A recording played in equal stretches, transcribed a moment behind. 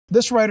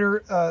This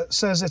writer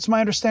says, it's my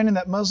understanding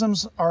that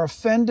Muslims are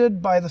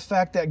offended by the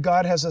fact that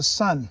God has a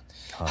son.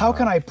 How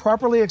can I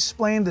properly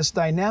explain this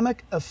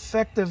dynamic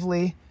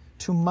effectively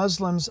to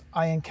Muslims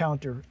I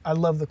encounter? I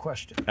love the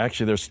question.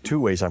 Actually, there's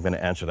two ways I'm going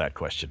to answer that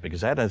question,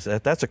 because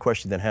that's a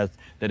question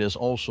that is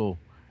also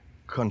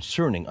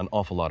concerning an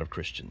awful lot of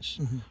Christians.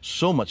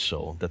 So much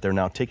so that they're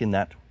now taking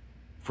that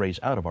phrase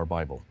out of our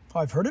Bible. Oh,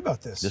 I've heard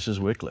about this. This is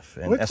Wycliffe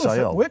and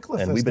SIL.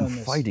 And we've been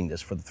fighting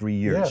this for 3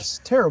 years. Yes,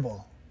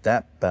 terrible.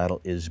 That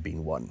battle is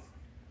being won.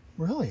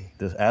 Really?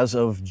 As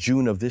of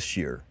June of this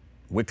year,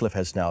 Wycliffe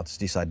has now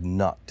decided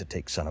not to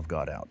take Son of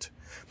God out.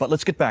 But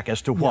let's get back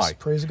as to why. Yes,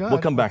 praise God. We'll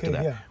come back to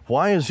that. Yeah.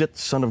 Why is it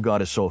Son of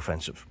God is so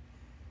offensive?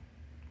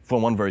 For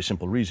one very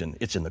simple reason.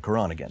 It's in the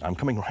Quran again. I'm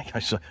coming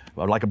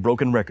like a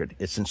broken record.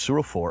 It's in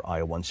Surah 4,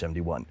 Ayah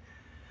 171.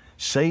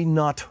 Say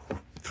not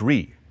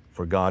three,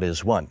 for God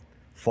is one.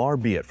 Far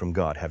be it from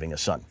God having a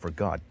son, for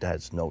God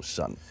has no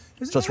son.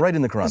 So it's right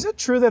in the Quran. Is it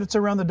true that it's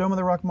around the Dome of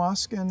the Rock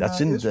Mosque?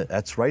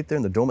 That's right there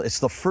in the Dome. It's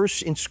the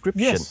first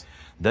inscription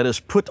that is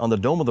put on the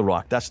Dome of the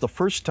Rock. That's the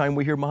first time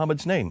we hear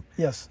Muhammad's name.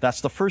 Yes.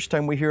 That's the first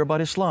time we hear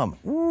about Islam.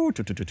 Ooh,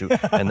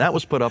 and that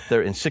was put up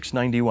there in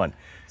 691.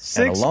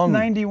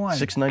 691.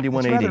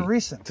 691 it's AD. rather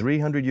recent.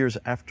 300 years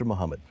after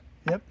Muhammad.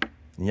 Yep.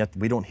 And yet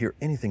we don't hear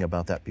anything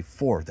about that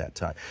before that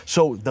time.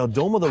 So the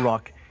Dome of the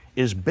Rock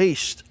is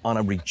based on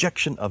a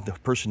rejection of the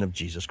person of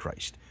Jesus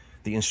Christ.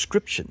 The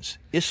inscriptions,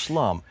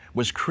 Islam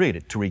was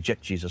created to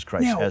reject Jesus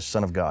Christ as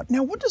Son of God.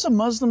 Now, what does a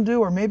Muslim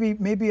do, or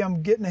maybe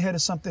I'm getting ahead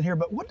of something here,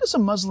 but what does a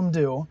Muslim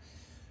do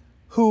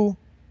who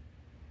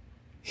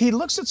he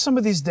looks at some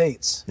of these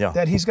dates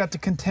that he's got to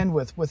contend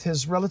with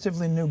his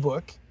relatively new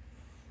book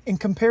in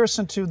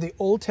comparison to the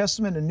Old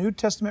Testament and New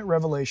Testament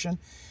revelation,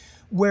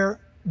 where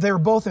they're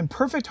both in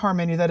perfect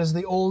harmony, that is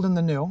the Old and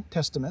the New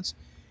Testaments.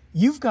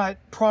 You've got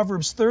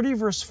Proverbs 30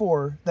 verse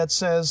 4 that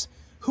says,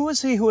 who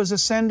is he who has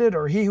ascended,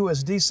 or he who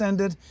has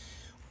descended?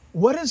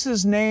 What is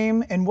his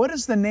name, and what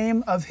is the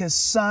name of his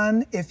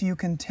son, if you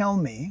can tell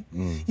me?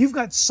 You've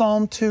got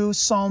Psalm 2,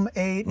 Psalm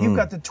 8, you've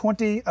got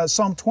the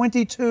Psalm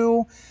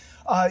 22.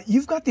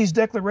 You've got these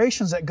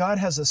declarations that God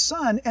has a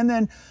son, and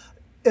then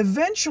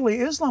eventually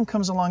Islam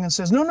comes along and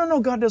says, no,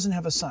 God doesn't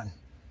have a son.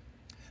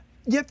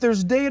 Yet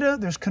there's data,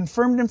 there's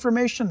confirmed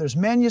information, there's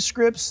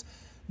manuscripts,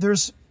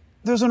 there's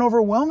an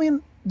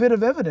overwhelming bit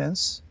of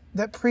evidence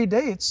that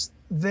predates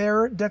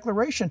their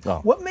declaration.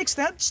 What makes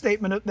that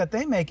statement that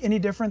they make any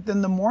different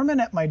than the Mormon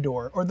at my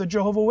door or the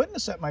Jehovah's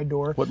Witness at my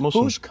door,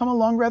 who's come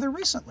along rather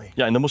recently?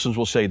 Yeah, and the Muslims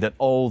will say that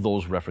all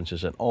those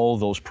references and all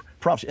those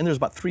prophets, and there's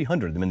about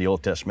 300 of them in the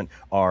Old Testament,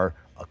 are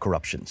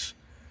corruptions.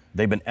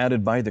 They've been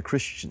added by the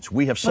Christians.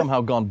 We have somehow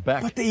gone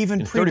back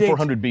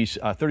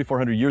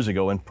 3,400 years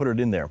ago and put it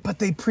in there. But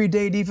they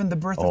predate even the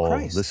birth of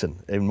Christ. Listen,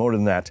 even more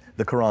than that,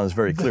 the Quran is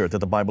very clear that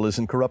the Bible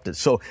isn't corrupted.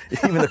 So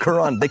even the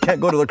Quran, they can't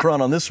go to the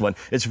Quran on this one.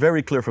 It's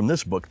very clear from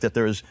this book that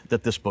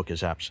this book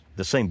is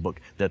the same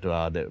book that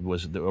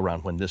was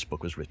around when this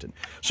book was written.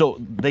 So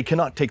they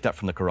cannot take that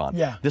from the Quran.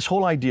 Yeah. This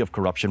whole idea of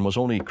corruption was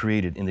only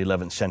created in the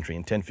 11th century,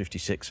 in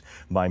 1056,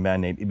 by a man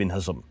named Ibn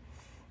Hazm.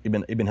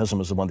 Ibn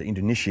Hazm is the one that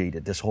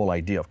initiated this whole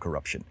idea of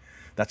corruption.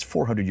 That's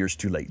 400 years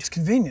too late. It's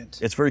convenient.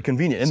 It's very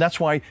convenient. And that's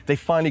why they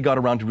finally got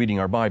around to reading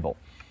our Bible.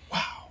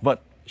 Wow.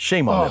 But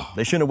shame on them.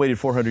 They shouldn't have waited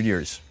 400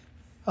 years.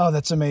 Oh,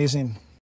 that's amazing.